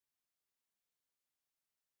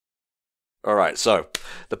Alright, so,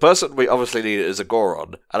 the person we obviously need is a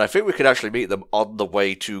Goron, and I think we can actually meet them on the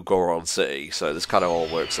way to Goron City, so this kind of all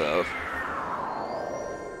works out.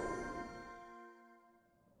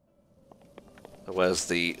 Where's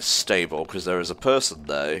the stable? Because there is a person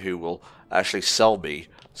there who will actually sell me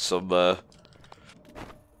some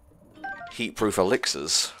heat-proof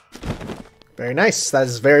elixirs. Very nice. That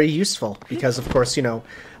is very useful, because of course, you know,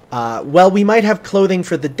 well, we might have clothing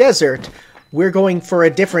for the desert, we're going for a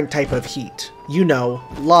different type of heat. You know,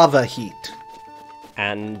 lava heat.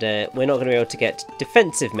 And we're not going to be able to get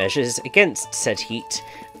defensive measures against said heat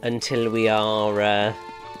until we are a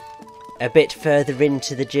bit further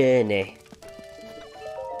into the journey.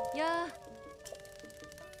 Yeah.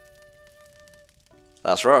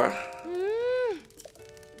 That's right.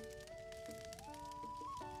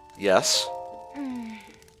 Yes?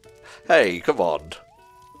 Hey, come on.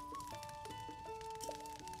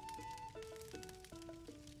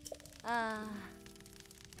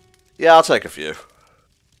 Yeah, I'll take a few.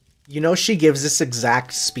 You know, she gives this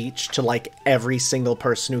exact speech to, like, every single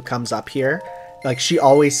person who comes up here. Like, she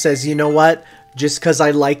always says, you know what? Just because I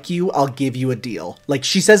like you, I'll give you a deal. Like,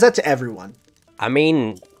 she says that to everyone. I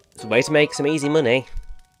mean, it's a way to make some easy money.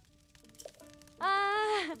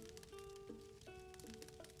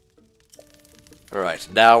 Alright,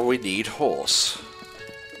 now we need horse.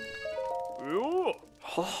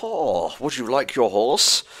 Oh, would you like your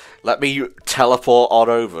horse? Let me teleport on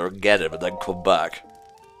over and get him and then come back.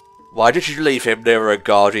 Why did you leave him near a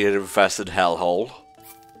guardian-infested hellhole?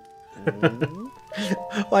 Well,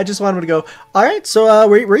 I just wanted to go, alright, so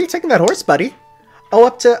where are you taking that horse, buddy? Oh,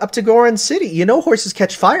 up to Goron City. You know horses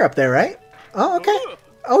catch fire up there, right? Oh, okay.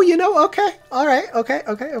 Oh, you know, okay. Alright, okay.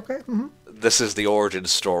 Mm-hmm. This is the origin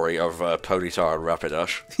story of Ponyta and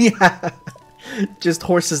Rapidash. Yeah. Just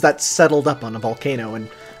horses that settled up on a volcano and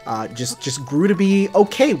just grew to be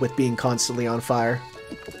okay with being constantly on fire.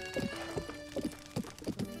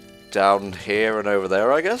 Down here and over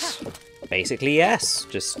there, I guess? Basically, yes.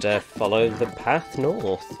 Just follow the path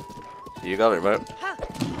north. You got it, mate.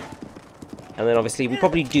 And then obviously we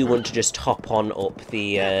probably do want to just hop on up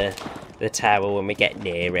the tower when we get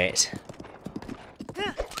near it.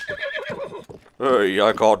 Hey,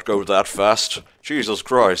 I can't go that fast. Jesus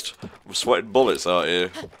Christ. I'm sweating bullets out here.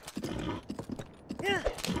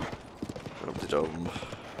 Dum-de-dum.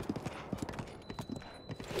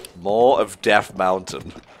 More of Death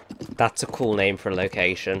Mountain. That's a cool name for a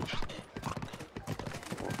location.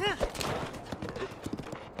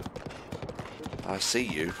 I see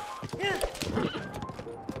you.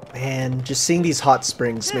 Man, just seeing these hot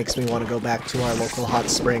springs makes me want to go back to our local hot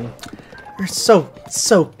spring. They're so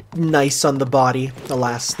nice on the body.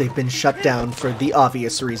 Alas, they've been shut down for the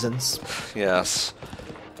obvious reasons. Yes.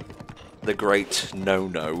 The great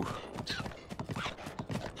no-no.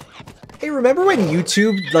 Hey, remember when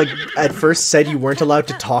YouTube, like, at first said you weren't allowed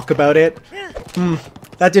to talk about it?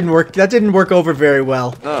 That didn't work. That didn't work over very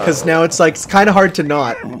well. Because now it's, like, it's kind of hard to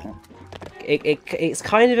not. It's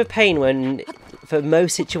kind of a pain when, for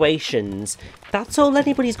most situations, that's all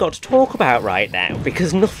anybody's got to talk about right now,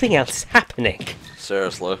 because nothing else is happening.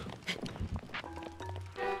 Seriously.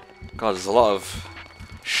 God, there's a lot of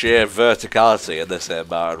sheer verticality in this here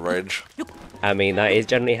mountain range. I mean, that is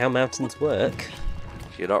generally how mountains work.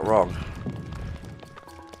 You're not wrong.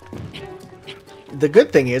 The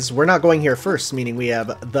good thing is, we're not going here first, meaning we have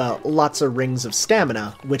the lots of rings of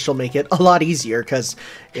stamina, which will make it a lot easier, because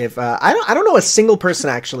if, I don't know a single person,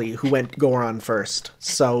 actually, who went Goron first.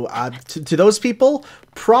 So, to those people,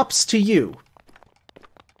 props to you.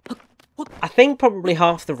 I think probably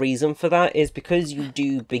half the reason for that is because you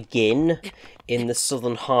do begin in the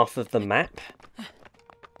southern half of the map.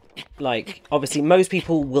 Like, obviously, most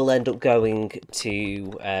people will end up going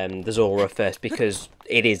to the Zora first because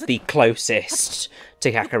it is the closest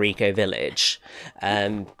to Kakariko Village.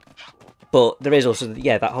 But there is also,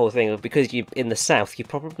 yeah, that whole thing of because you're in the south, you're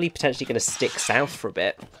probably potentially going to stick south for a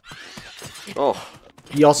bit. Oh.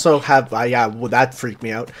 You also have, yeah, well, that freaked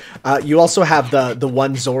me out. You also have the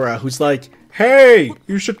one Zora who's like, hey,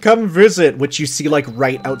 you should come visit, which you see, like,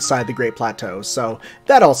 right outside the Great Plateau. So,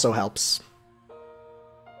 that also helps.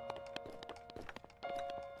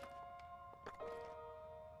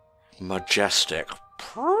 Majestic.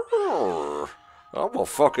 Purr. I'm a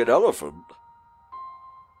fucking elephant.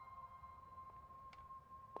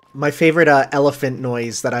 My favorite elephant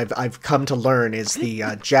noise that I've come to learn is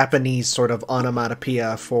the Japanese sort of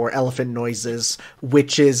onomatopoeia for elephant noises,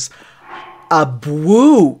 which is a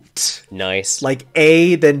bwoot. Nice. Like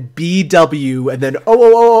A, then BW, and then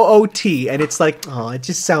OOOOT, and it's like, oh, it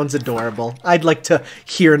just sounds adorable. I'd like to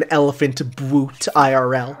hear an elephant bwoot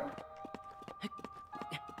IRL.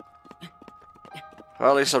 Well,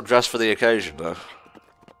 at least I'm dressed for the occasion, though.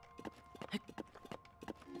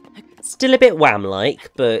 Still a bit wham-like,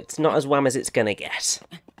 but not as wham as it's gonna get.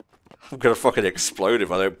 I'm gonna fucking explode if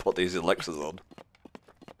I don't put these elixirs on.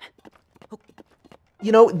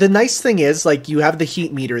 You know, the nice thing is, like, you have the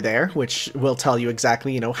heat meter there, which will tell you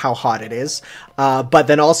exactly, you know, how hot it is. But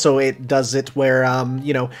then also it does it where,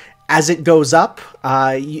 you know, as it goes up,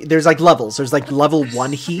 there's like levels. There's like level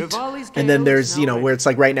 1 heat, and then there's, you know, where it's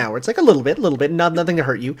like right now, where it's like a little bit, nothing to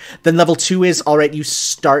hurt you. Then level 2 is, alright, you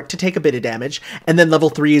start to take a bit of damage, and then level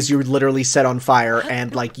 3 is you're literally set on fire,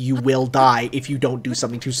 and like, you will die if you don't do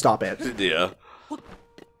something to stop it. Yeah.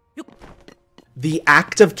 The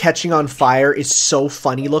act of catching on fire is so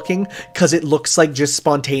funny looking, because it looks like just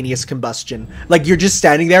spontaneous combustion. Like, you're just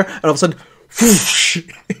standing there, and all of a sudden, whoosh,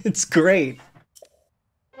 it's great.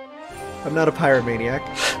 I'm not a pyromaniac.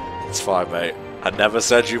 It's fine, mate. I never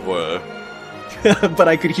said you were. But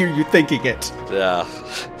I could hear you thinking it. Yeah.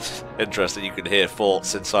 Interesting, you can hear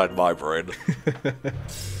thoughts inside my brain.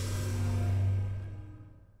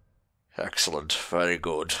 Excellent. Very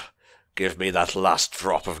good. Give me that last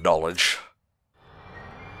drop of knowledge.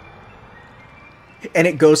 And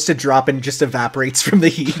it goes to drop and just evaporates from the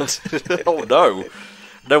heat. Oh no.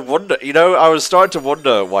 No wonder. You know, I was starting to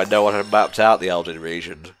wonder why no one had mapped out the Elden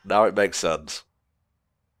region. Now it makes sense.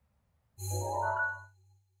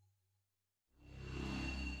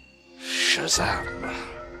 Shazam.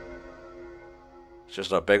 It's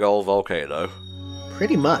just a big old volcano.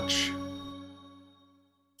 Pretty much.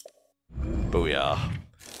 Booyah.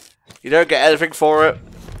 You don't get anything for it,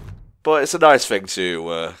 but it's a nice thing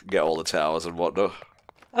to get all the towers and whatnot.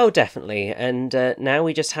 Oh, definitely. And now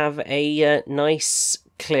we just have a nice,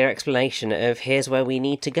 clear explanation of here's where we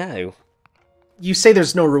need to go. You say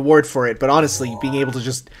there's no reward for it, but honestly, being able to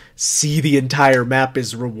just see the entire map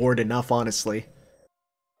is reward enough, honestly.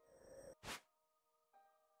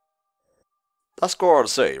 That's Goron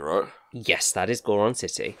City, right? Yes, that is Goron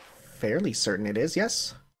City. Fairly certain it is,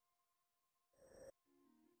 yes.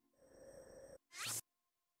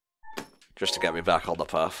 Just to get me back on the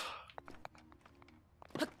path.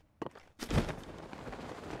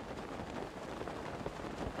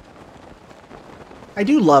 I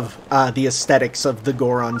do love the aesthetics of the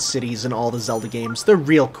Goron cities in all the Zelda games. They're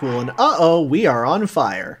real cool, and uh-oh, we are on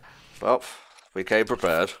fire. Well, we came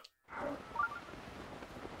prepared.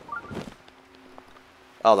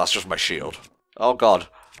 Oh, that's just my shield. Oh god.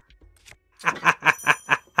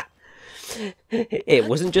 It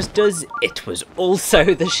wasn't just us, it was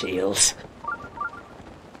also the shield. So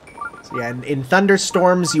yeah, in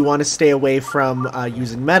thunderstorms, you want to stay away from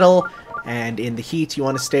using metal, and in the heat, you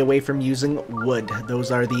want to stay away from using wood.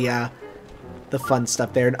 Those are the fun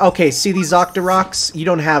stuff there. Okay, see these Octoroks? You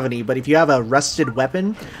don't have any, but if you have a rusted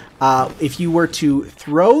weapon, if you were to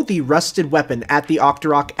throw the rusted weapon at the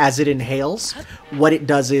Octorok as it inhales, what it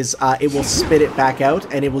does is it will spit it back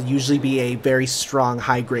out, and it will usually be a very strong,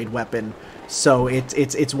 high-grade weapon. So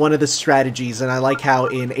it's one of the strategies, and I like how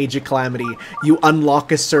in Age of Calamity, you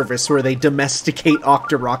unlock a service where they domesticate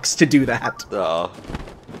Octoroks to do that. Oh.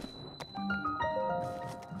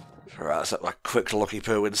 Right, let's have a quick lucky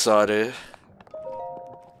poo inside here.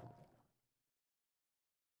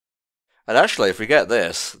 And actually, if we get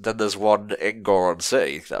this, then there's one in Goron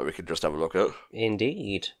City that we can just have a look at.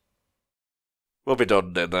 Indeed. We'll be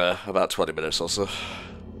done in about 20 minutes or so.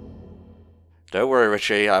 Don't worry,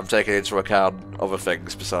 Richie, I'm taking into account other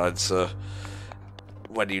things besides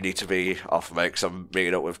when you need to be off, mate, because I'm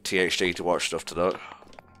meeting up with THD to watch stuff tonight.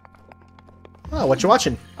 Oh, what you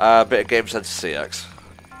watching? A bit of Game Center CX.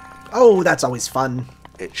 Oh, that's always fun.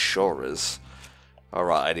 It sure is.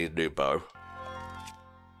 Alright, I need a new bow.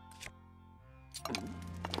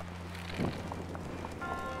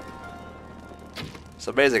 It's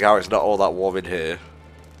amazing how it's not all that warm in here.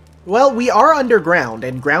 Well, we are underground,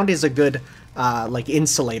 and ground is a good, like,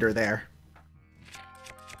 insulator there.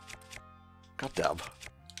 God damn.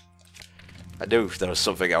 I knew there was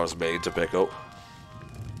something I was made to pick up.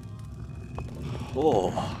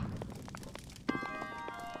 Oh.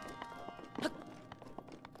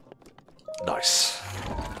 Nice.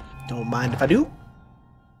 Don't mind if I do.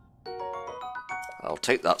 I'll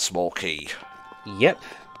take that small key. Yep.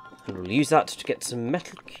 And we'll use that to get some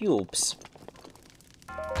metal cubes.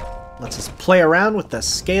 Let's just play around with the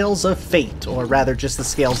scales of fate, or rather just the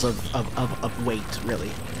scales of weight, really.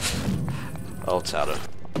 Oh, Tanner.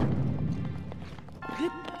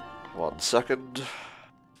 1 second.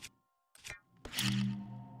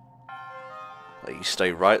 Let you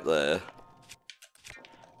stay right there.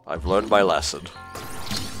 I've learned my lesson.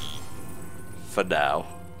 For now.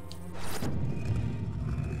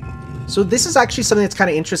 So this is actually something that's kind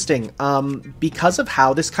of interesting. Because of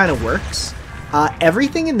how this kind of works,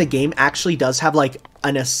 everything in the game actually does have like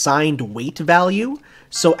an assigned weight value.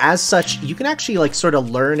 So as such, you can actually like sort of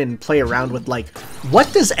learn and play around with like,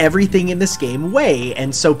 what does everything in this game weigh?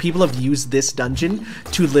 And so people have used this dungeon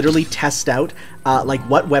to literally test out like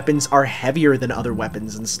what weapons are heavier than other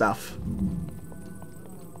weapons and stuff.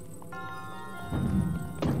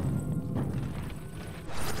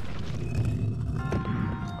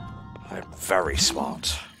 I'm very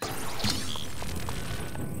smart.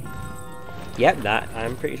 Yep, that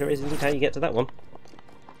I'm pretty sure is indeed how you get to that one.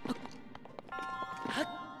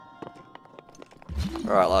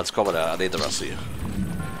 Alright, lads, come on out. I need the rest of you.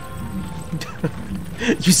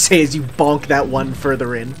 You say as you bonk that one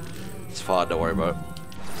further in. It's fine, don't worry about it.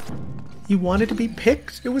 He wanted to be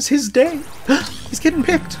picked. It was his day. He's getting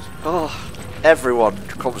picked. Oh, everyone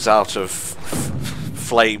comes out of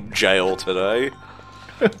flame jail today.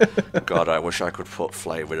 God, I wish I could put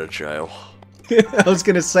Flame in a jail. I was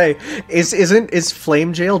gonna say, is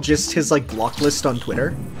Flame Jail just his like block list on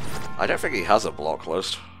Twitter? I don't think he has a block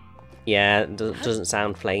list. Yeah, it doesn't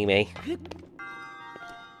sound flamey.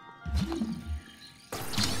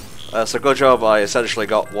 So good job, I essentially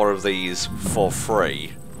got one of these for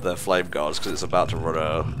free, the flame guards, because it's about to run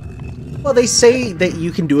out. Well, they say that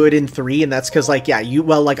you can do it in 3, and that's because, like, yeah,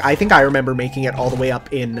 I think I remember making it all the way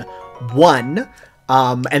up in 1,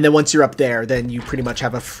 and then once you're up there, then you pretty much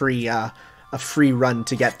have a free run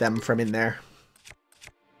to get them from in there.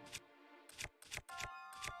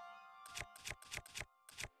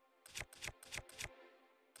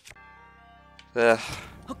 The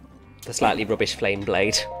slightly rubbish flame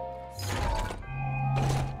blade.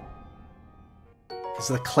 Because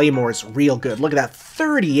the Claymore's real good. Look at that,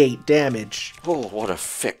 38 damage. Oh, what a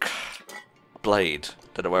thick blade.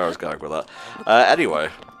 Don't know where I was going with that. Anyway,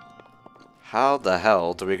 how the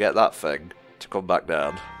hell do we get that thing to come back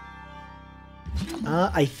down?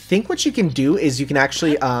 I think what you can do is you can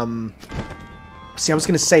actually, see, I was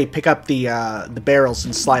gonna say pick up the barrels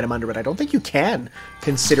and slide them under it. I don't think you can,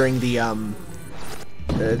 considering they're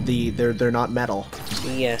not metal.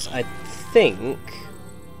 Yes, I think.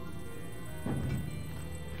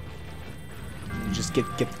 Just get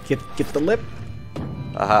the lip.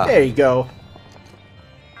 Aha. There you go.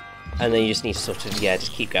 And then you just need to sort of, yeah,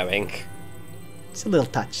 just keep going. Just a little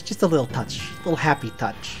touch. Just a little touch. A little happy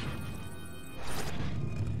touch.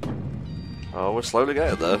 Oh, we're slowly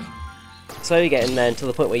getting there. Slowly getting there until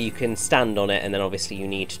the point where you can stand on it, and then obviously you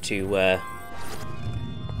need to,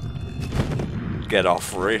 Get off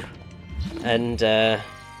free. and,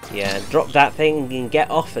 yeah, drop that thing and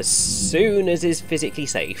get off as soon as is physically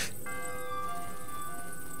safe.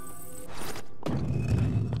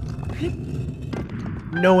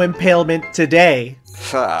 No impalement today.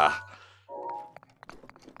 Ha.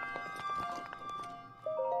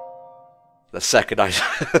 The second I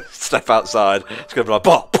step outside, it's going to be like,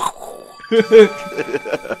 pop.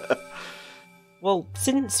 Well,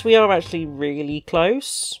 since we are actually really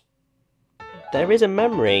close, there is a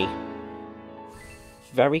memory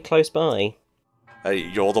very close by. Hey,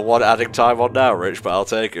 you're the one adding time on now, Rich, but I'll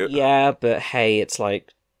take it. Yeah, but hey, it's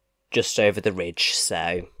like just over the ridge,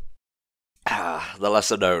 so... Ah, the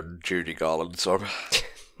lesser known Judy Garland song.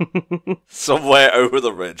 Somewhere over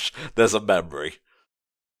the ridge, there's a memory.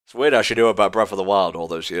 It's weird how she knew about Breath of the Wild all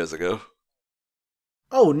those years ago.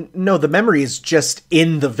 Oh, no, the memory is just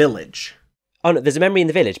in the village. Oh no, there's a memory in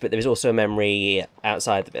the village, but there is also a memory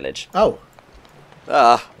outside the village. Oh.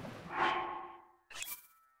 Ah.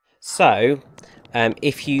 So,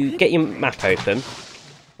 if you get your map open...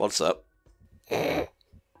 What's up?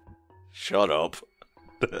 Shut up.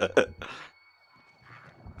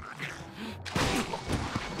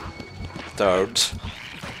 Don't.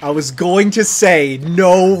 I was going to say,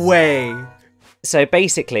 no way. So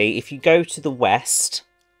basically, if you go to the west...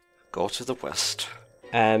 Go to the west.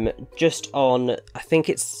 Just on, I think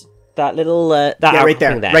it's that little... that yeah, right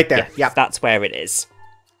there, thing there. right there, yeah. yep. That's where it is.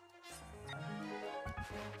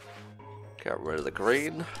 Get rid of the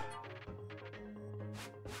green.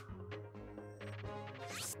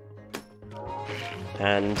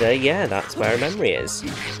 And yeah, that's where a memory is.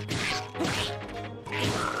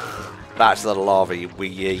 Back to the lava,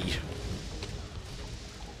 wee.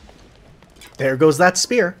 There goes that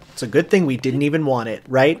spear. It's a good thing we didn't even want it,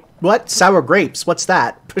 right? What? Sour grapes? What's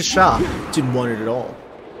that? Pshaw. Didn't want it at all.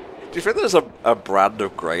 Do you think there's a brand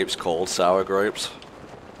of grapes called sour grapes?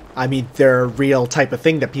 I mean, they're a real type of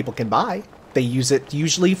thing that people can buy. They use it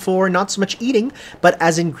usually for not so much eating, but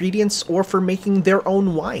as ingredients or for making their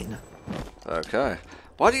own wine. Okay.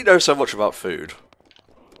 Why do you know so much about food?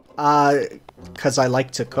 'Cause I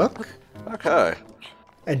like to cook. Okay.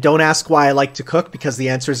 And don't ask why I like to cook, because the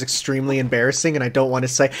answer is extremely embarrassing, and I don't want to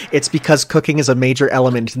say it's because cooking is a major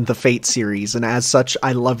element in the Fate series, and as such,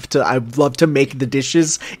 I love to make the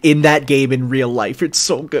dishes in that game in real life. It's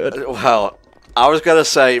so good. Well, I was gonna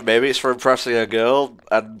say maybe it's for impressing a girl,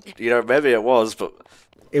 and you know maybe it was, but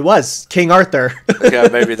It was King Arthur. yeah,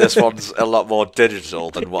 maybe this one's a lot more digital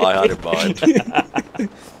than what I had in mind.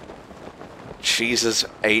 Jesus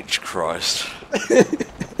H. Christ.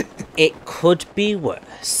 It could be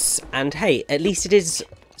worse. And hey, at least it is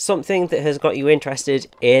something that has got you interested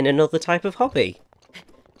in another type of hobby.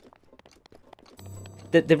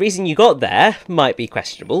 The reason you got there might be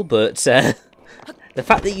questionable, but the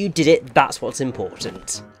fact that you did it, that's what's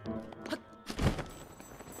important.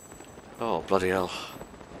 Oh, bloody hell.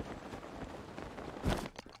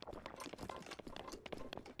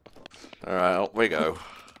 Alright, up we go.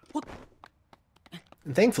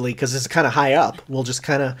 And thankfully, because it's kind of high up, we'll just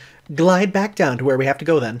kind of glide back down to where we have to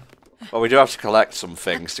go then. Well, we do have to collect some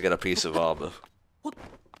things to get a piece of armor.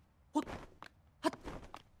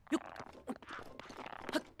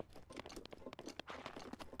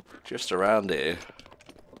 Just around here.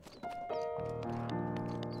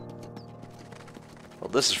 Well,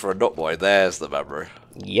 this is for a nut boy. There's the memory.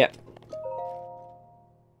 Yep.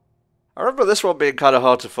 I remember this one being kind of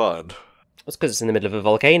hard to find. That's because it's in the middle of a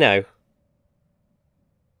volcano.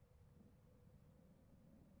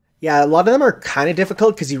 Yeah, a lot of them are kind of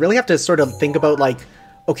difficult because you really have to sort of think about, like,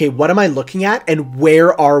 okay, what am I looking at and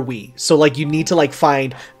where are we? So, like, you need to, like,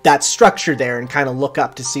 find that structure there and kind of look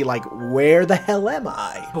up to see, like, where the hell am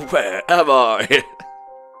I? Where am I?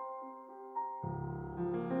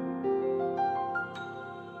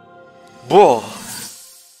 Whoa.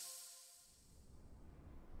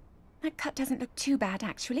 That cut doesn't look too bad,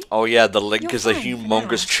 actually. Oh yeah, the Link You're is a fine for now.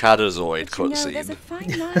 humongous Chadozoid But you know, there's a cutscene.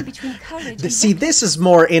 fine line between courage and See, this is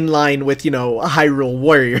more in line with, you know, Hyrule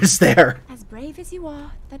Warriors there. As brave as you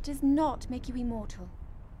are, that does not make you immortal.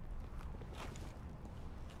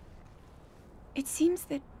 It seems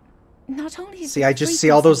that not only is See, the I just see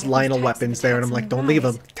all frequency those of these Lionel types of weapons there, and I'm attacks like, on don't the leave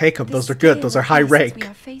them. rise, Take them. the Those are good. scale Those are of high beasts we rank.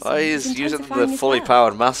 are facing Oh, is he's using the intensifying as fully well.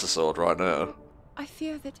 powered Master Sword right now. I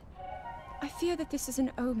fear that this is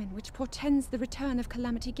an omen which portends the return of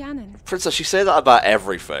Calamity Ganon. Princess, you say that about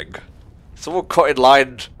everything. Someone cut in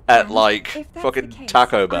line at, And like, if that's fucking the case,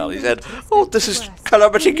 Taco Bell. I'm He going said, to oh, expect this the is worst.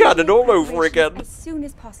 Calamity We need Ganon all over preparations again. as soon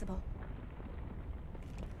as possible.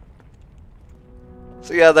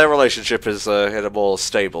 So yeah, their relationship is in a more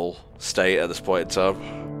stable state at this point in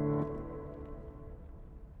time.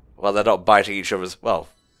 Well, they're not biting each other's... Well,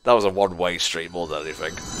 that was a one-way street more than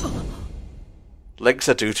anything. Link's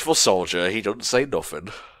a dutiful soldier, he doesn't say nothing.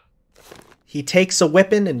 He takes a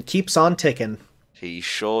whipping and keeps on ticking. He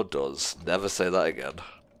sure does. Never say that again.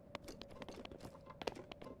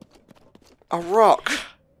 A rock!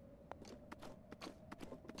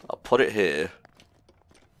 I'll put it here.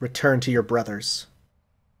 Return to your brothers.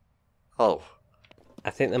 Oh.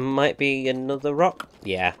 I think there might be another rock.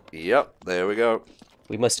 Yeah. Yep, there we go.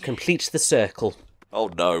 We must complete the circle.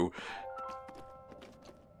 Oh no.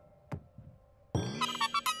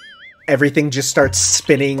 Everything just starts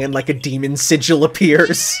spinning and like a demon sigil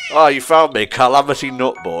appears. Oh, you found me, Calamity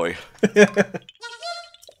Nut Boy.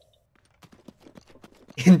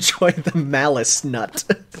 Enjoy the malice nut.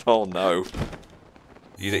 Oh no.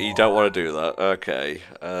 You don't want to do that. Okay.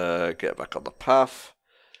 Get back on the path.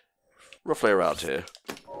 Roughly around here.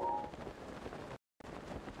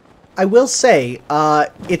 I will say,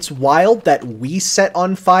 it's wild that we set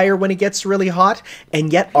on fire when it gets really hot,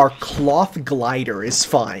 and yet our cloth glider is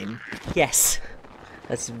fine. Yes.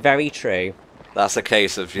 That's very true. That's a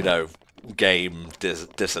case of, you know, game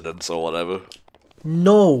dissonance or whatever.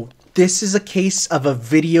 No, this is a case of a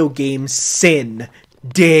video game sin.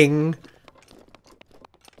 Ding.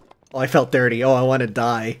 Oh, I felt dirty. Oh, I want to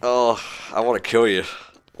die. Oh, I want to kill you.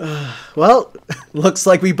 Well, looks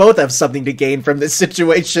like we both have something to gain from this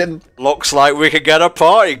situation. Looks like we can get a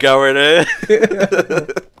party going here.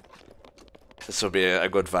 This will be a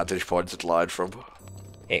good vantage point to glide from.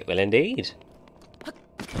 It will indeed.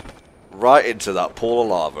 Right into that pool of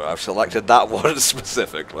lava. I've selected that one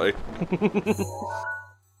specifically.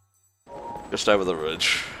 Just over the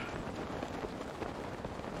ridge.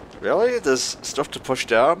 Really? There's stuff to push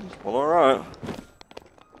down? Well, alright.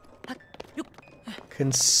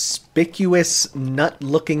 Conspicuous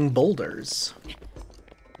nut-looking boulders.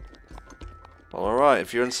 Well, alright,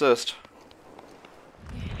 if you insist.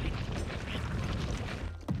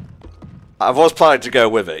 I was planning to go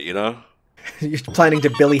with it, you know? You're planning to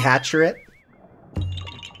Billy Hatcher it?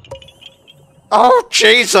 Oh,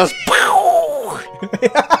 Jesus! Pow!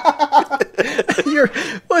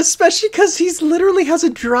 Well, especially because he's literally has a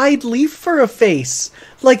dried leaf for a face.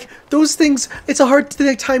 Like, those things, it's a hard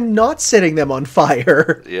time not setting them on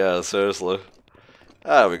fire. Yeah, seriously.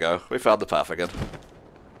 There we go. We found the path again.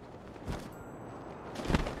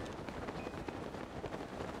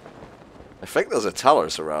 I think there's a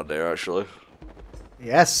Talos around here, actually.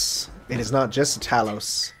 Yes, it is not just a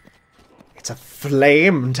Talos. It's a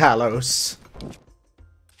flame Talos.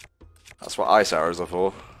 That's what ice arrows are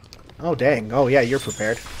for. Oh, dang. Oh, yeah, you're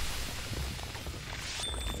prepared.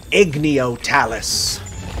 Igneo Talus.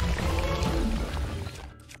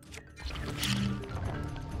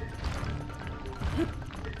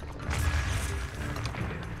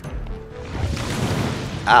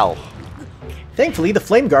 Ow. Thankfully, the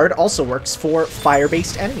Flame Guard also works for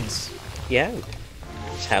fire-based enemies. Yeah,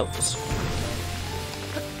 it helps.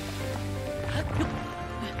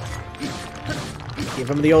 Give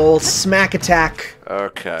him the old smack attack.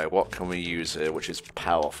 Okay, what can we use here which is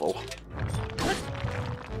powerful?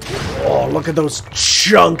 Oh, look at those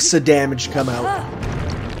chunks of damage come out.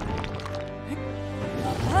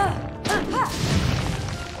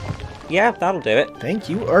 Yeah, that'll do it. Thank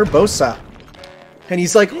you, Urbosa. And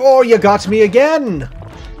he's like, oh, you got me again.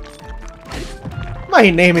 My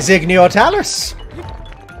name is Igneo Talus.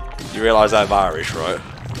 You realise I'm Irish, right?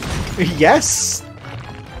 Yes.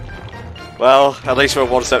 Well, at least we're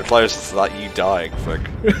one step closer to that you dying thing.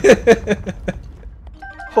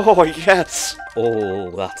 Oh, yes!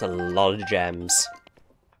 Oh, that's a lot of gems.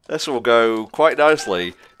 This will go quite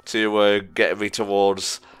nicely to get me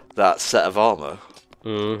towards that set of armour.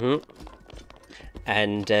 Mm-hmm.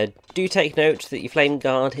 And do take note that your Flame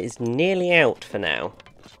Guard is nearly out for now.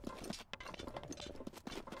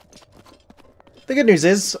 The good news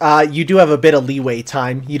is, you do have a bit of leeway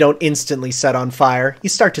time. You don't instantly set on fire. You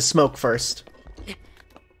start to smoke first.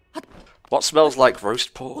 What smells like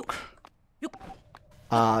roast pork?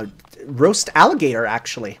 Roast alligator,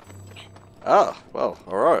 actually. Ah, well,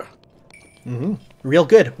 alright. Real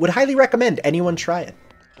good. Would highly recommend anyone try it.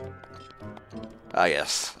 Ah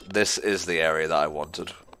yes, this is the area that I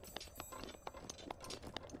wanted.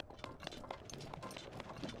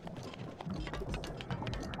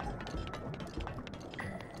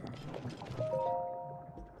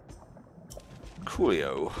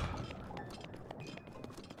 Coolio.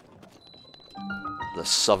 The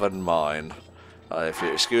Southern Mine. If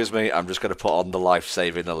you excuse me, I'm just going to put on the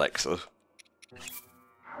life-saving elixir.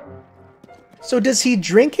 So does he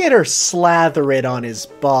drink it or slather it on his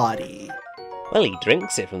body? Well, he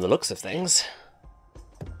drinks it from the looks of things.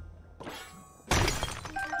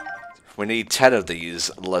 We need 10 of these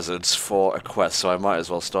lizards for a quest, so I might as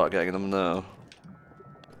well start getting them now.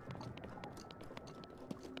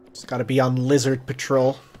 It's gotta be on lizard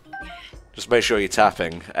patrol. Just make sure you're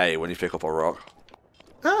tapping A when you pick up a rock.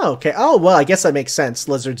 Oh, okay. Oh, well, I guess that makes sense.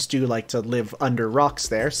 Lizards do like to live under rocks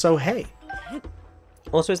there, so hey.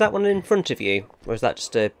 Also, is that one in front of you? Or is that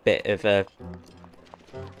just a bit of a...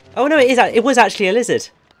 Oh no, it was actually a lizard.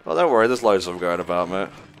 Oh, don't worry, there's loads of them going about, mate.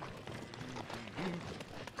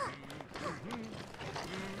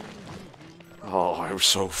 Oh, I'm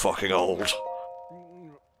so fucking old.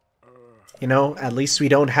 You know, at least we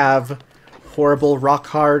don't have horrible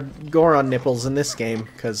rock-hard Goron nipples in this game,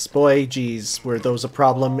 because, boy, geez, were those a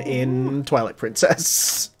problem in Twilight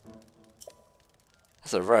Princess.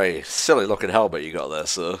 That's a very silly-looking helmet you got there,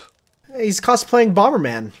 sir. He's cosplaying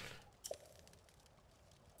Bomberman.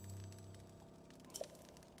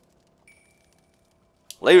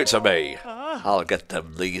 Leave it to me. I'll get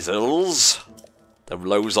them Liezels. Them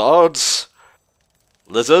Lozards.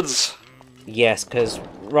 Lizards. Yes, because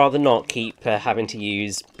rather not keep having to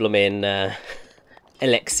use blooming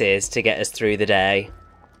elixirs to get us through the day.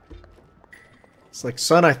 It's like,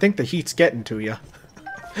 son, I think the heat's getting to you.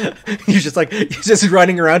 You're just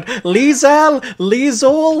running around, Liesel,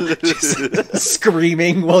 Liesel, just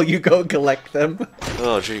screaming while you go collect them.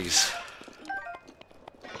 Oh, jeez.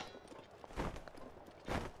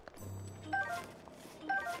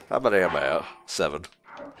 How many am I at? 7.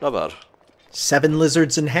 Not bad. 7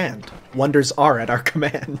 lizards in hand. Wonders are at our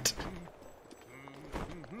command.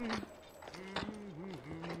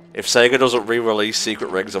 If Sega doesn't re-release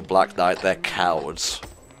Secret Rings of Black Knight, they're cowards.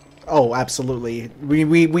 Oh, absolutely.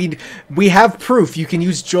 We have proof you can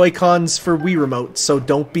use Joy-Cons for Wii Remote, so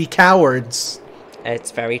don't be cowards.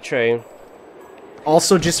 It's very true.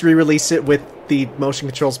 Also, just re-release it with the motion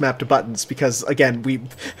controls mapped to buttons, because, again,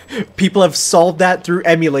 people have solved that through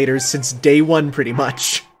emulators since day one, pretty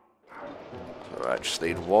much. Alright, just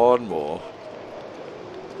need one more.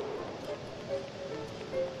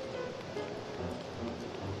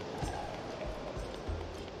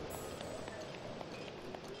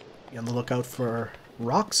 the lookout for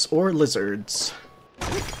rocks or lizards.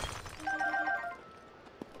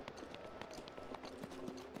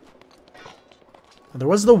 There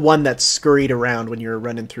was the one that scurried around when you were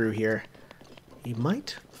running through here. He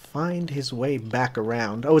might find his way back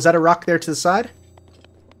around. Oh, is that a rock there to the side?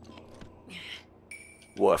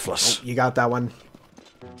 Worthless. Oh, you got that one.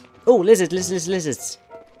 Oh, lizards.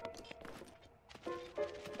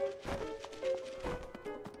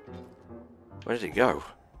 Where did he go?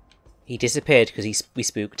 He disappeared because we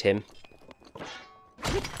spooked him.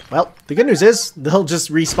 Well, the good news is they'll just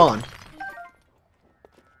respawn.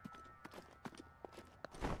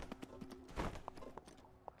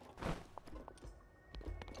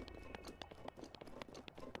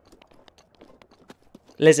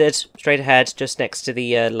 Lizard, straight ahead, just next to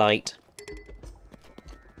the light.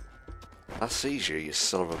 I sees you, you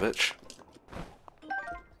son of a bitch.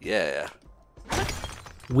 Yeah.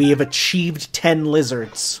 We have achieved 10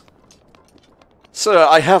 lizards. Sir,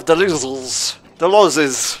 I have the lizards. The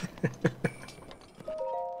lozes.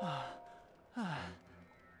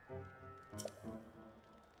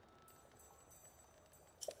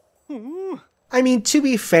 I mean, to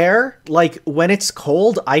be fair, like, when it's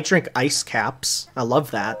cold, I drink ice caps. I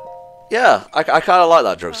love that. Yeah, I kind of like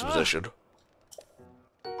that juxtaposition.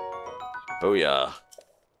 Booyah.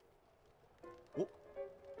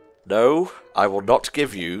 No, I will not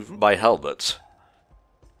give you my helmet.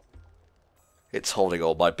 It's holding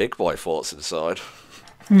all my big boy thoughts inside.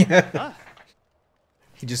 Yeah.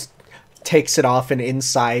 He just takes it off, and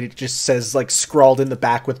inside it just says, like, scrawled in the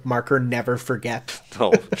back with marker, never forget.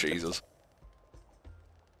 Oh, Jesus.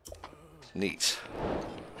 Neat.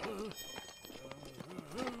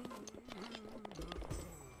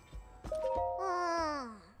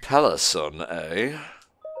 Son, eh?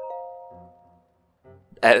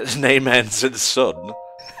 Name ends in son.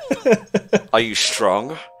 Are you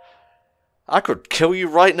strong? I could kill you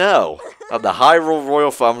right now, and the Hyrule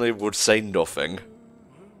royal family would say nothing.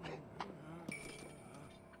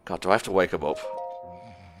 God, do I have to wake him up?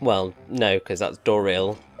 Well, no, because that's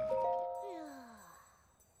Doril.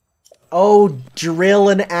 Oh, Drill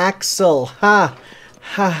and Axel. Ha.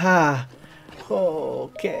 Ha ha.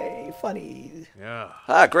 Okay, funny.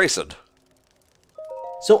 Ah, Grayson.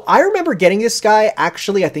 So I remember getting this guy,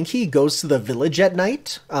 actually, I think he goes to the village at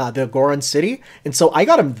night, the Goron City, and so I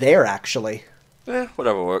got him there, actually.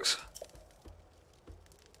 Whatever works.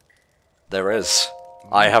 There is.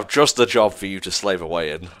 I have just the job for you to slave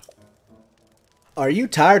away in. Are you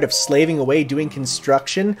tired of slaving away doing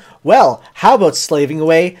construction? Well, how about slaving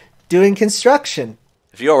away doing construction?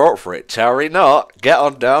 If you're up for it, tarry not. Get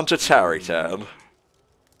on down to Tarrytown.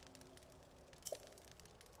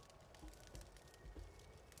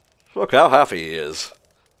 Look how happy he is.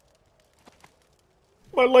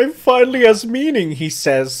 My life finally has meaning, he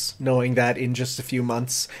says, knowing that in just a few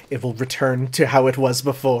months it will return to how it was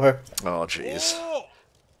before. Oh, jeez.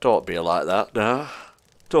 Don't be like that, no.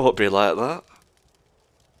 Don't be like that.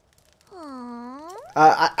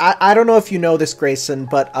 I don't know if you know this, Grayson,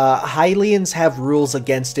 but Hylians have rules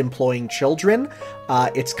against employing children.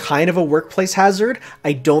 It's kind of a workplace hazard.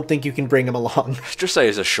 I don't think you can bring him along. Just say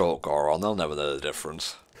he's a short Goron, they'll never know the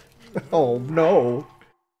difference. Oh, no.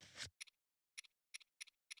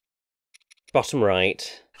 Bottom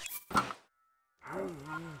right.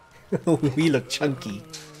 We look chunky.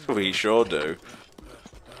 We sure do.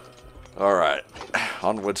 Alright,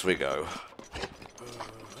 onwards we go.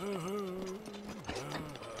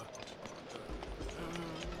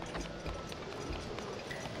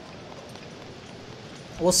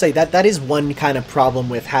 I will say that is one kind of problem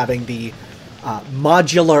with having the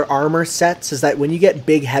modular armor sets, is that when you get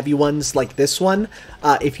big heavy ones like this one,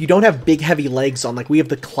 if you don't have big heavy legs on, like we have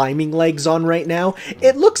the climbing legs on right now,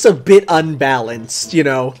 it looks a bit unbalanced, you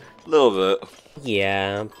know? A little bit.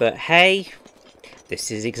 Yeah, but hey,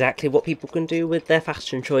 this is exactly what people can do with their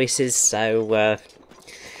fashion choices, so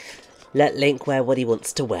let Link wear what he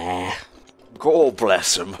wants to wear. God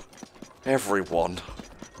bless him. Everyone.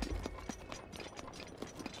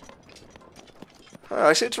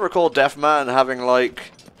 I seem to recall Deathman having,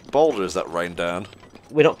 like, boulders that rain down.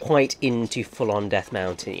 We're not quite into full-on Death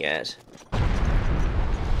Mountain yet.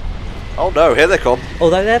 Oh no, here they come.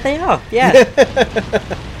 Although there they are, yeah.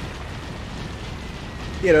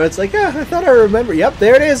 You know, it's like, oh, I thought I remember. Yep,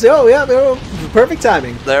 there it is. Oh, yeah, oh, perfect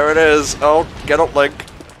timing. There it is. Oh, get up, Link.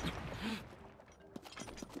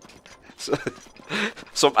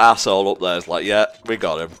 Some asshole up there is like, yeah, we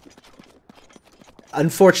got him.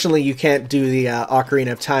 Unfortunately, you can't do the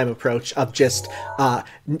Ocarina of Time approach of just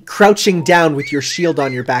crouching down with your shield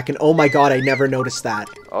on your back, and oh my god, I never noticed that.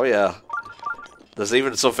 Oh yeah. There's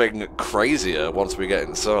even something crazier once we get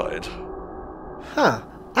inside. Huh.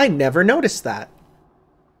 I never noticed that.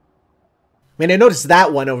 I mean, I noticed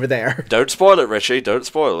that one over there. Don't spoil it, Richie. Don't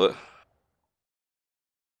spoil it.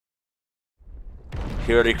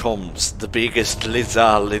 Here he comes, the biggest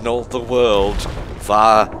lizard in all the world,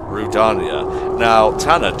 Var Rudania. Now,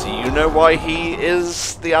 Tanner, do you know why he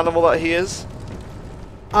is the animal that he is?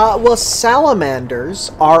 Well,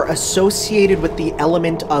 salamanders are associated with the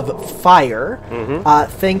element of fire,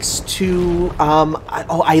 thanks to,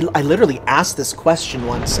 I literally asked this question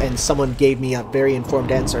once, and someone gave me a very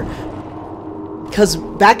informed answer. Because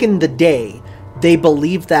back in the day, they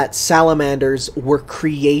believed that salamanders were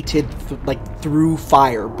created, through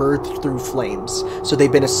fire, birthed through flames. So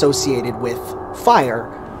they've been associated with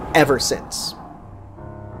fire ever since.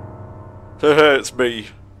 It's me.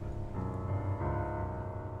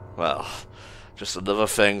 Well, just another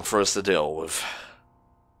thing for us to deal with.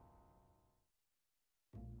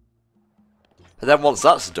 And then once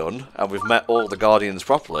that's done, and we've met all the Guardians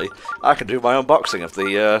properly, I can do my unboxing of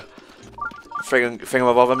the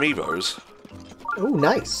thingamabob amiibos. Oh,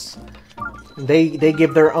 nice. They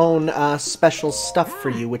give their own special stuff for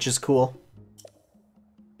you, which is cool.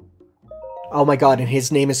 Oh my god, and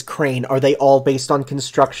his name is Crane. Are they all based on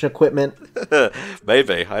construction equipment?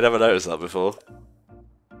 Maybe. I never noticed that before.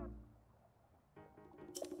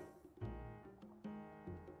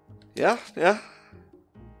 Yeah, yeah.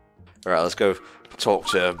 Alright, let's go talk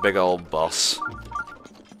to big old boss.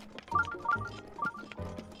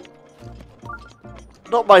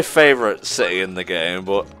 Not my favourite city in the game,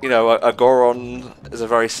 but, you know, a Goron is a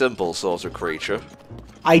very simple sort of creature.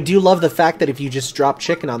 I do love the fact that if you just drop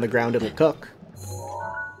chicken on the ground, it'll cook.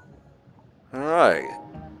 Alright.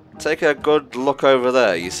 Take a good look over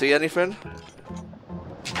there. You see anything?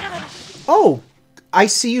 Oh! I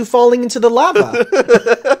see you falling into the lava!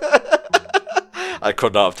 I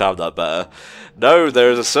could not have timed that better. No,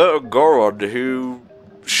 there's a certain Goron who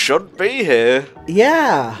should be here.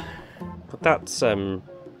 Yeah! But that's,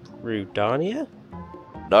 Rudania?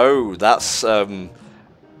 No, that's, the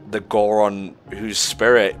Goron whose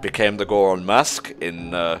spirit became the Goron mask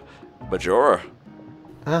in, Majora.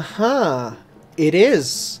 Uh-huh. It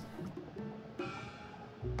is.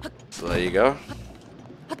 So there you go.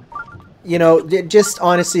 You know, just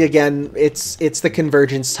honestly, again, it's the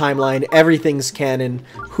Convergence timeline. Everything's canon.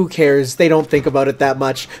 Who cares? They don't think about it that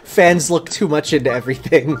much. Fans look too much into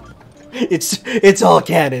everything. It's all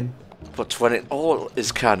canon. But when it all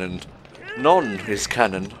is canon, none is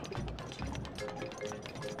canon.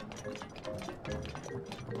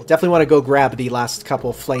 Definitely want to go grab the last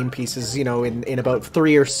couple flame pieces, you know, in about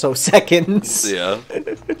 3 or so seconds. Yeah.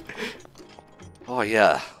 Oh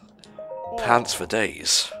yeah. Pants for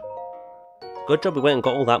days. Good job we went and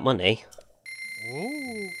got all that money.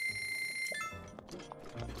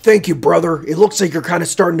 Thank you, brother. It looks like you're kind of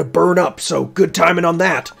starting to burn up, so good timing on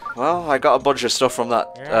that. Well, I got a bunch of stuff from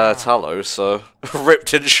that tallow, so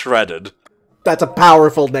ripped and shredded. That's a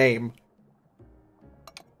powerful name.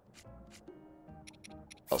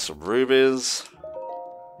 Got some rubies.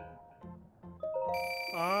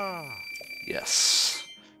 Yes.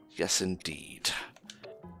 Yes, indeed.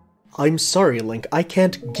 I'm sorry, Link. I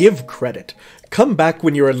can't give credit. Come back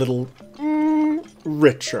when you're a little...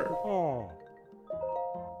 richer.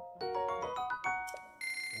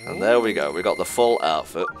 And there we go. We got the full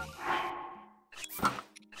outfit.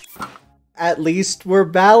 At least we're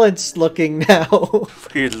balanced looking now.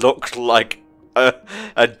 We look like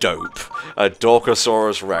a dope. A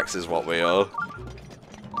Dorkosaurus Rex is what we are.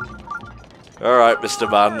 Alright, Mr.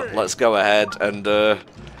 Man. Let's go ahead and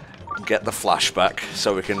get the flashback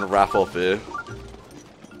so we can wrap up here.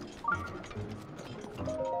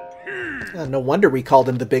 No wonder we called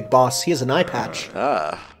him the big boss. He has an eye patch.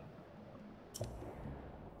 Ah.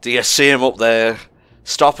 Do you see him up there?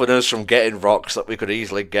 Stopping us from getting rocks that we could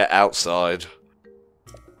easily get outside.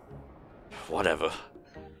 Whatever.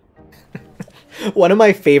 One of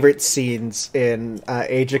my favorite scenes in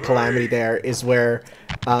Age of Calamity there is where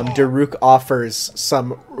Daruk offers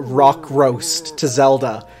some rock roast to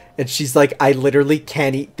Zelda, and she's like, I literally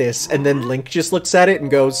can't eat this, and then Link just looks at it and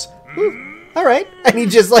goes, alright, and he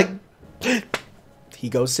just like, he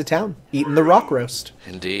goes to town, eating the rock roast.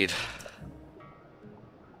 Indeed.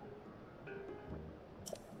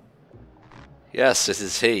 Yes, it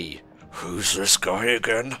is he. Who's this guy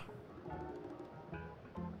again?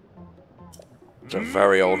 It's a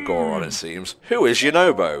very old Goron, it seems. Who is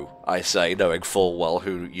Yunobo? I say, knowing full well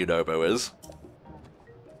who Yunobo is.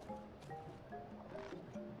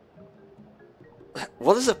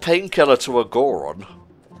 What is a painkiller to a Goron?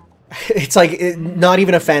 It's like not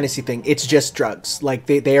even a fantasy thing. It's just drugs. Like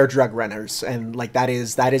they are drug runners, and like that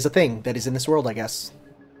is a thing that is in this world, I guess.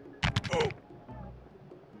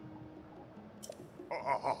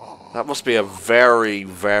 That must be a very,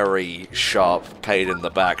 very sharp pain in the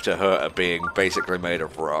back to hurt at being basically made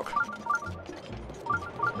of rock.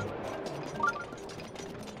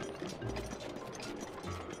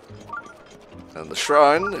 And the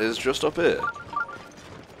shrine is just up here.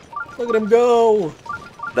 Look at him go!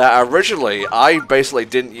 Now, originally, I basically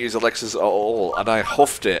didn't use elixirs at all, and I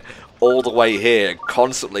huffed it all the way here,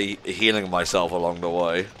 constantly healing myself along the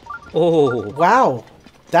way. Oh, Wow,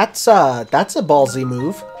 that's a ballsy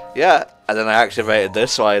move. Yeah, and then I activated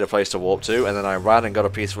this so I had a place to warp to, and then I ran and got a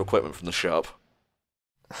piece of equipment from the shop.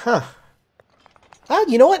 Huh.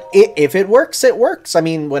 You know what? If it works, it works. I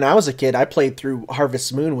mean, when I was a kid, I played through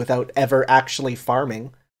Harvest Moon without ever actually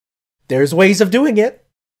farming. There's ways of doing it.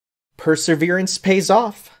 Perseverance pays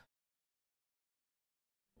off.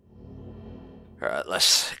 Alright,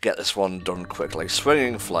 let's get this one done quickly.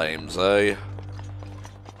 Swinging flames, eh?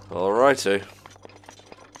 Alrighty.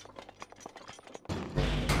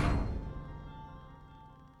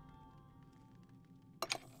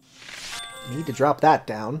 Need to drop that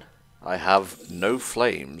down. I have no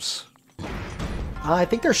flames. I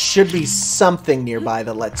think there should be something nearby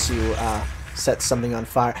that lets you set something on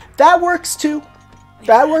fire. That works too.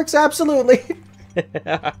 That works absolutely.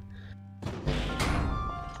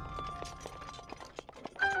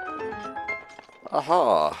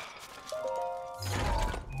 Aha!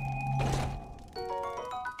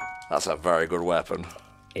 That's a very good weapon.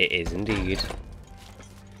 it is indeed.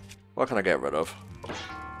 What can I get rid of?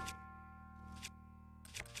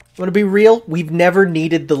 Want to be real? We've never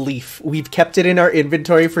needed the leaf. We've kept it in our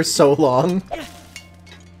inventory for so long.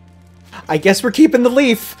 I guess we're keeping the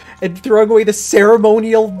leaf and throwing away the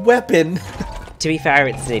ceremonial weapon. To be fair,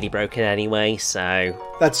 it's nearly broken anyway, so...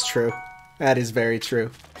 That's true. That is very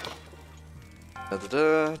true. Da -da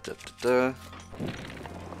 -da, da -da -da.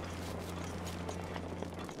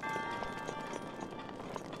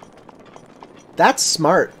 That's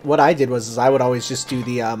smart. What I did was I would always just do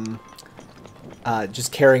the,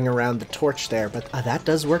 just carrying around the torch there, but that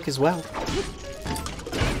does work as well.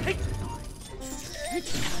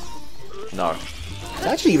 No. It's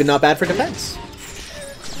actually even not bad for defense.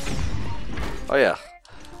 Oh yeah.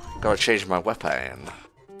 Gotta change my weapon.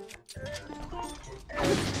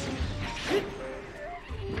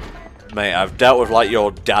 Mate, I've dealt with like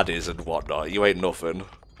your daddies and whatnot. You ain't nothing.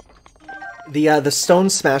 The stone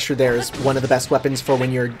smasher there is one of the best weapons for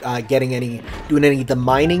when you're doing any of the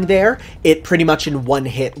mining there. It pretty much in one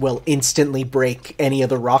hit will instantly break any of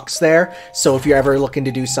the rocks there. So if you're ever looking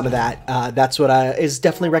to do some of that, that's what is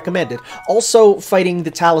definitely recommended. Also fighting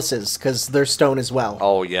the taluses, because they're stone as well.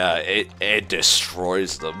 Oh yeah, it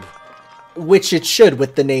destroys them. Which it should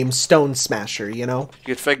with the name Stone Smasher, you know?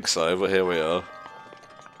 You'd think so, but here we are.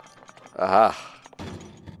 Aha.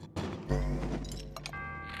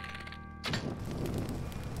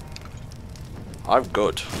 I'm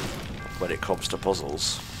good when it comes to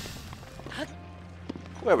puzzles.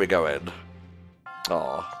 Where are we going?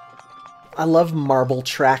 Aw. I love marble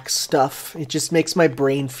track stuff. It just makes my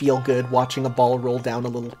brain feel good watching a ball roll down a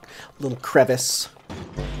little crevice.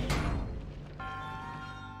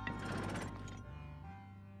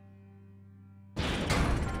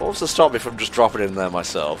 What was to stop me from just dropping in there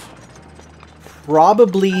myself?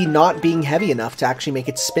 Probably not being heavy enough to actually make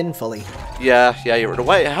it spin fully. Yeah, you're right.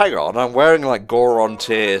 Wait, hang on. I'm wearing like Goron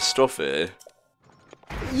tier stuff here.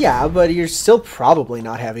 Yeah, but you're still probably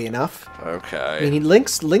not heavy enough. Okay. I mean,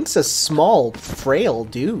 Link's a small, frail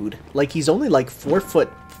dude. Like, he's only like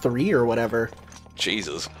 4'3" or whatever.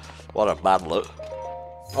 Jesus. What a manlet.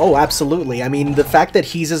 Oh, absolutely. I mean, the fact that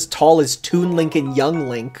he's as tall as Toon Link and Young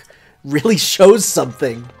Link really shows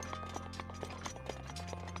something.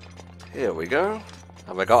 Here we go.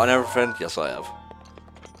 Have I gotten everything? Yes, I have.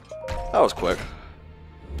 That was quick.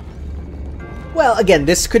 Well, again,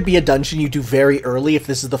 this could be a dungeon you do very early if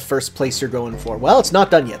this is the first place you're going for. Well, it's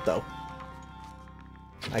not done yet, though.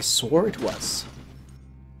 I swore it was.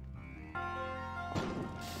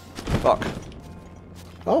 Fuck.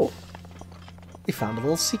 Oh. We found a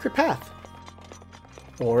little secret path.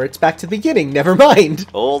 Or it's back to the beginning, never mind.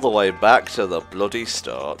 All the way back to the bloody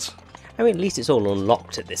start. I mean, at least it's all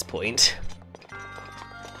unlocked at this point.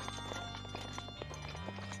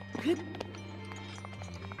 The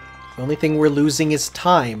only thing we're losing is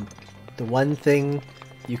time. The one thing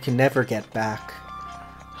you can never get back.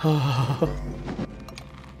 Come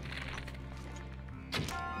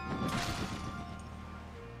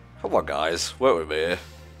on, guys. Work with me here.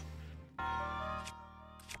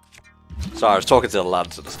 Sorry, I was talking to the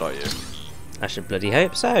lantern, it's not you. I should bloody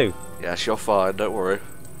hope so. Yes, you're fine, don't worry.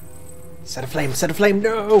 Set a flame,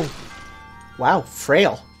 no! Wow,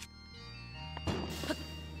 frail.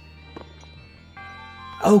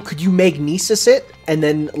 Oh, could you magnesis it and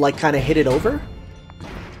then, like, kind of hit it over?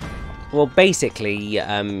 Well, basically,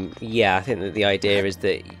 yeah, I think that the idea is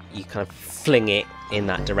that you kind of fling it in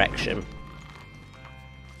that direction.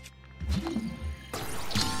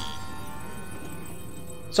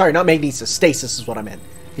 Sorry, not magnesis. Stasis is what I meant.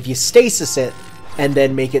 If you stasis it and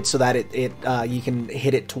then make it so that you can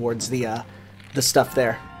hit it towards the stuff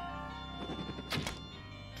there.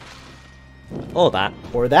 Or that.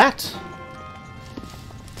 Or that.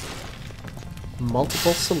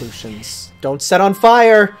 Multiple solutions. Don't set on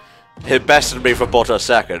fire! It bested me for but a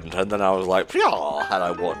second, and then I was like, "Pyaw," and I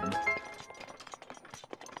won.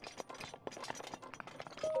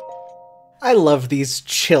 I love these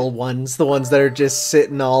chill ones, the ones that are just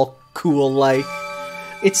sitting all cool like.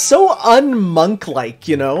 It's so un-monk-like,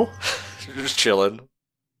 you know? Just chilling.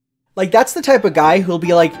 Like, that's the type of guy who'll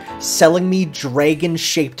be, like, selling me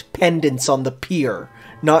dragon-shaped pendants on the pier.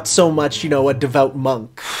 Not so much, you know, a devout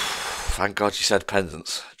monk. Thank God you said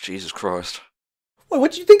pendants. Jesus Christ. Wait,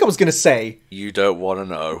 what did you think I was gonna say? You don't want to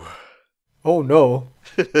know. Oh, no.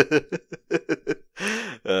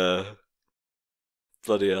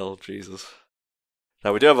 Bloody hell, Jesus.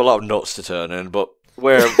 Now, we do have a lot of nuts to turn in, but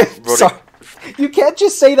we're running... Sorry. You can't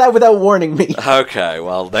just say that without warning me. Okay,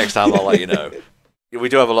 well, next time I'll let you know. We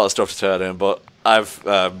do have a lot of stuff to turn in, but I've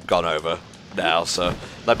gone over now, so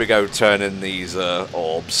let me go turn in these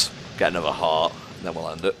orbs, get another heart, and then we'll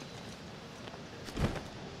end it.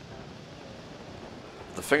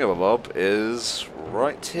 The thingamabob is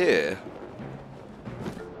right here.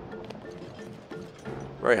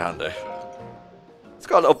 Very handy. It's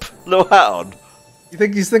got a little hat on. You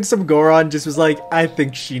think some Goron just was like, I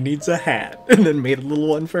think she needs a hat, and then made a little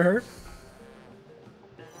one for her?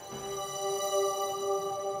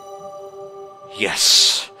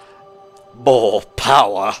 Yes! More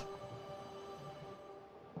power!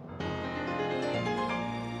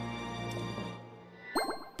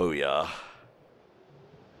 Booyah.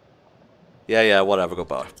 Yeah, whatever,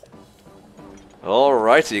 goodbye.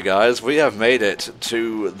 Alrighty guys, we have made it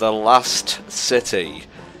to the last city.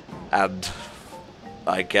 And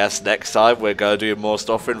I guess next time we're going to do more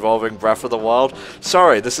stuff involving Breath of the Wild.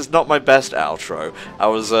 Sorry, this is not my best outro. I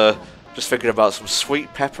was just thinking about some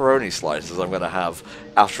sweet pepperoni slices I'm going to have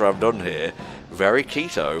after I'm done here. Very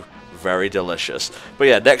keto, very delicious. But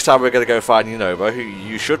yeah, next time we're going to go find Unova, who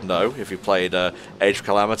you should know if you played Age of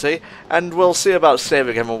Calamity, and we'll see about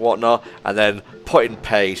saving him and whatnot, and then putting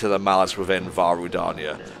pay to the malice within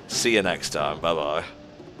Varudania. See you next time, bye bye.